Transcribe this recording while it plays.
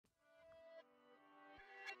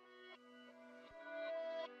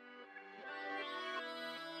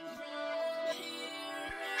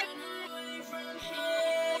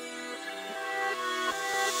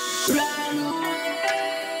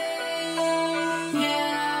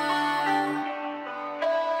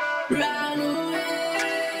Run away,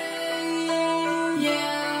 yeah.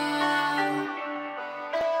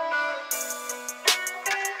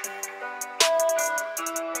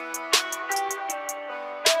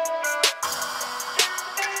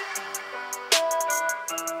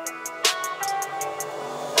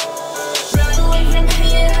 Run away from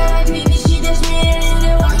here, I need to see this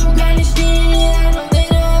mirror. Walk down the street, I know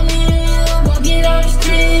that I'm here. Walking on the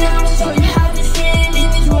street, I'll show you how to swim in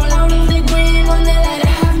this world out of the green. On the light, I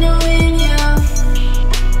have no in ya.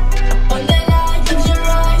 On the light, close your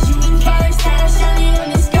eyes, you will find stars shining on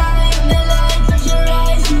the sky. On the light, close your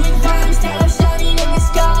eyes, you will find stars shining on the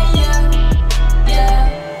sky. Yeah, yeah,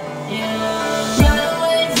 yeah. Run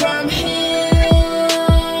away from here,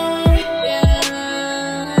 yeah.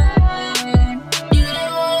 You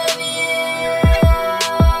don't wanna live.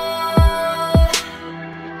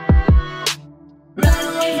 Run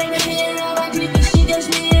away from here, I need to see this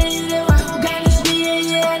mirror. You the one who got this mirror,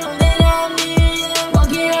 yeah. I know that I'm here.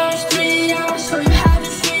 Walking on the street, I'll show you how to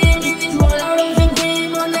swim in this world out of the green.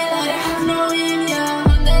 On the light, I have no in ya.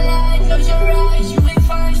 On the light, close your eyes, you will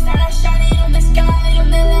find stars shining on the sky. On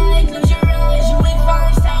the light, close your eyes, you will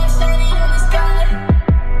find stars shining on the sky.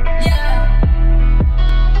 Yeah.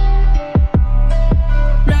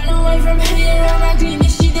 Run away from here, I'm clean to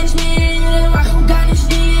see this mirror. You the one who got this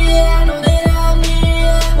mirror, yeah. I know that I'm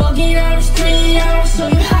here. Walking down the street, I'll show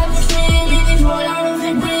you how to swim in this world out of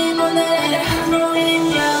the green. On the light, I have no in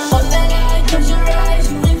ya. On the light, close your eyes,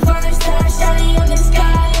 you will find stars shining on the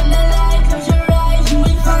sky. On the light, close your eyes, you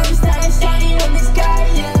will find stars shining on the sky.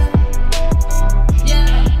 Yeah, yeah.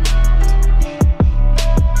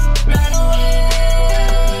 Run away,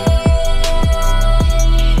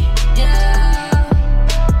 yeah.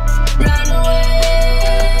 Run away,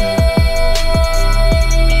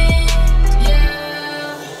 yeah.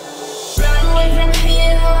 Run away from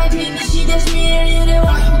here, I need to see this mirror. You the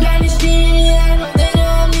one who got this mirror, yeah. I know that